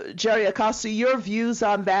 Jerry Acosta, your views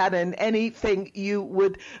on that, and anything you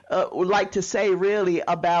would like to say really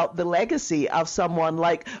about the legacy of someone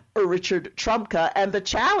like Richard Trumka and the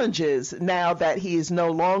challenges now that he is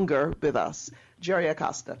no longer with us. Jerry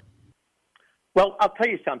Acosta. Well, I'll tell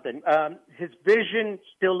you something. His vision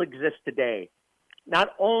still exists today,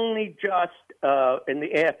 not only just in the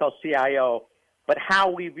AFL-CIO, but how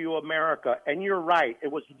we view America. And you're right.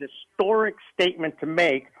 It was a historic statement to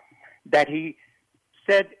make that he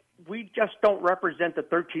said, we just don't represent the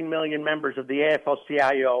 13 million members of the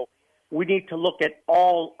AFL-CIO. We need to look at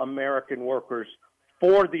all American workers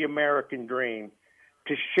for the American dream,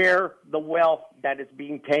 to share the wealth that is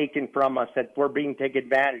being taken from us, that we're being taken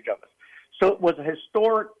advantage of us. So it was a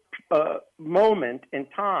historic moment in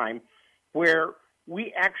time where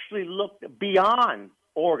we actually looked beyond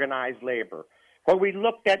organized labor, where we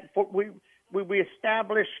looked at, we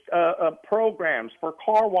established programs for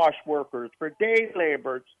car wash workers, for day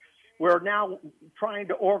laborers. We're now trying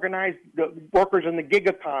to organize the workers in the gig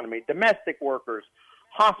economy, domestic workers,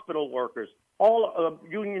 hospital workers, all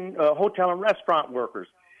union hotel and restaurant workers.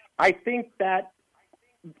 I think that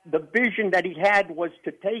the vision that he had was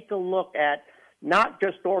to take a look at not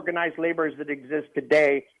just organized labor as it exists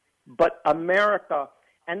today, but America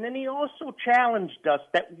And then he also challenged us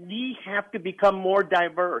that we have to become more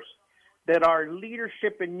diverse, that our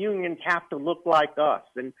leadership in unions have to look like us.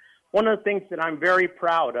 And one of the things that I'm very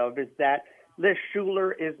proud of is that Liz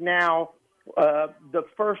Shuler is now the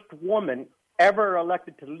first woman ever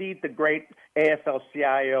elected to lead the great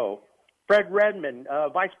AFL-CIO. Fred Redmond,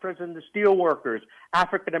 Vice President of the Steelworkers,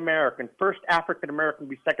 African-American, first African-American to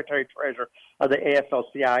be Secretary-Treasurer of the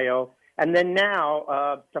AFL-CIO. And then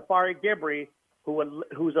now, Safari Gibri,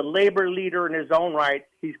 who's a labor leader in his own right,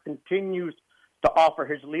 he continues to offer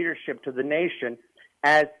his leadership to the nation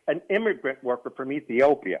as an immigrant worker from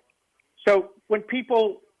Ethiopia. So when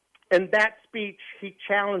people, in that speech, he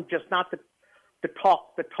challenged us not to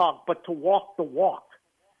talk the talk, but to walk the walk.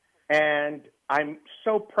 And I'm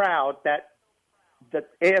so proud that the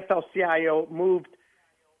AFL-CIO moved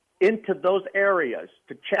into those areas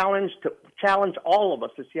to challenge all of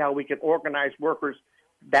us to see how we can organize workers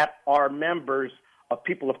that are members of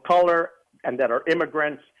people of color and that are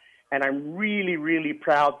immigrants. And I'm really, really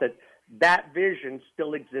proud that that vision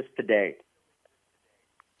still exists today.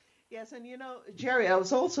 Yes, and Jerry, I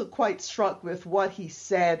was also quite struck with what he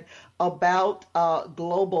said about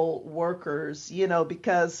global workers,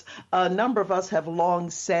 because a number of us have long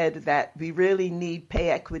said that we really need pay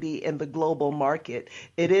equity in the global market.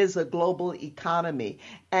 It is a global economy.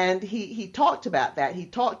 And he talked about that. He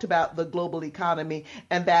talked about the global economy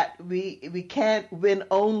and that we can't win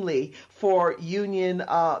only for union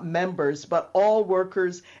members, but all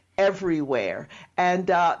workers everywhere. And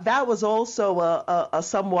that was also a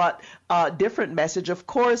somewhat different message. Of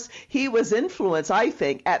course, he was influenced, I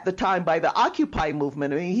think, at the time by the Occupy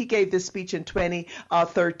movement. I mean, he gave this speech in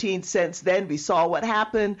 2013. Since then, we saw what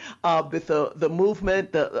happened with the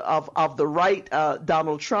movement of the right,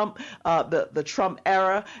 Donald Trump, the Trump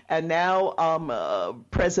era, and now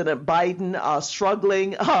President Biden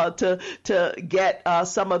struggling to get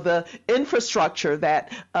some of the infrastructure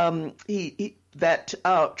that that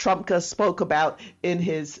Trumka spoke about in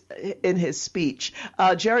his speech.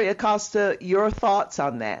 Jerry Acosta, your thoughts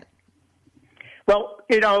on that? Well,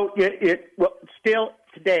 still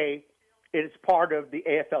today it is part of the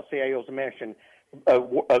AFL-CIO's mission,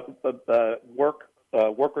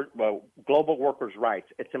 global workers' rights.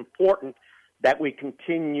 It's important that we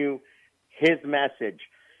continue his message.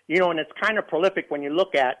 And it's kind of prolific when you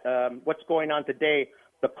look at what's going on today.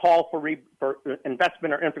 The call for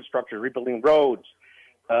investment or infrastructure, rebuilding roads,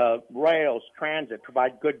 rails, transit,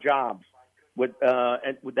 provide good jobs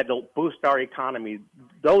that'll boost our economy.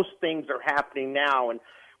 Those things are happening now, and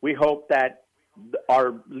we hope that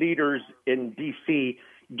our leaders in D.C.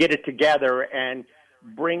 get it together and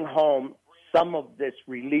bring home some of this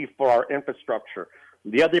relief for our infrastructure.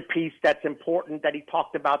 The other piece that's important that he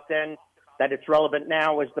talked about then, that it's relevant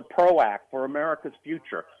now, is the PRO Act for America's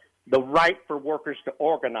future. The right for workers to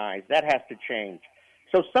organize, that has to change.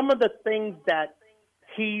 So some of the things that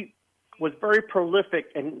he was very prolific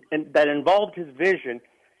and that involved his vision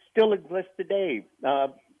still exist today.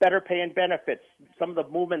 Better pay and benefits, some of the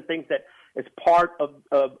movement things that is part of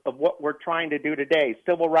what we're trying to do today.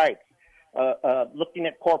 Civil rights, looking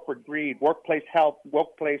at corporate greed, workplace health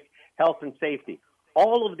and safety.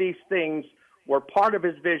 All of these things were part of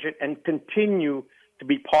his vision and continue to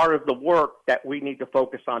be part of the work that we need to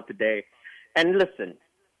focus on today. And listen,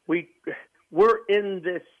 we're in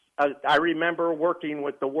this. I remember working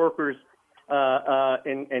with the workers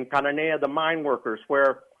in Cananea, the mine workers,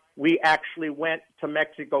 where we actually went to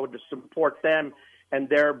Mexico to support them and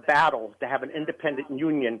their battle to have an independent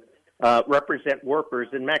union represent workers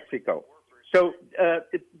in Mexico. So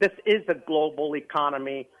this is a global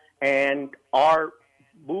economy, and our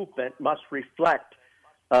movement must reflect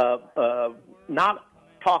not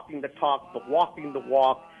talking the talk, but walking the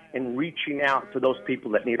walk and reaching out to those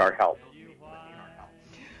people that need our help.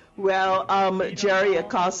 Well, Jerry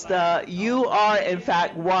Acosta, you are, in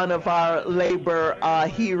fact, one of our labor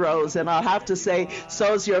heroes, and I'll have to say,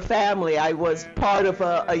 so's your family. I was part of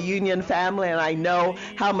a union family, and I know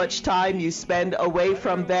how much time you spend away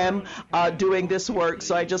from them doing this work,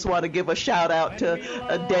 so I just want to give a shout-out to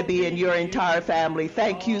Debbie and your entire family.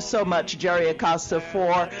 Thank you so much, Jerry Acosta,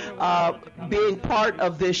 for being part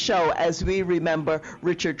of this show as we remember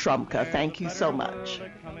Richard Trumka. Thank you so much.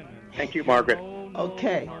 Thank you, Margaret.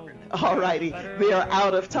 Okay. All righty. We are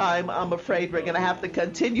out of time. I'm afraid we're going to have to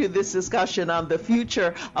continue this discussion on the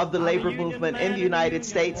future of the labor movement in the United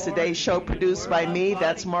States. Today's show produced by me.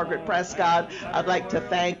 That's Margaret Prescott. I'd like to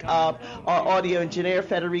thank our audio engineer,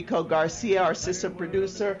 Federico Garcia, our assistant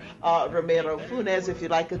producer, Romero Funes. If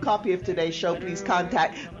you'd like a copy of today's show, please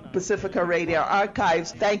contact Pacifica Radio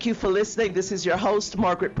Archives. Thank you for listening. This is your host,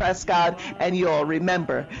 Margaret Prescott, and you all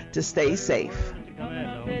remember to stay safe. Come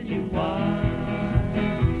in, tell you why.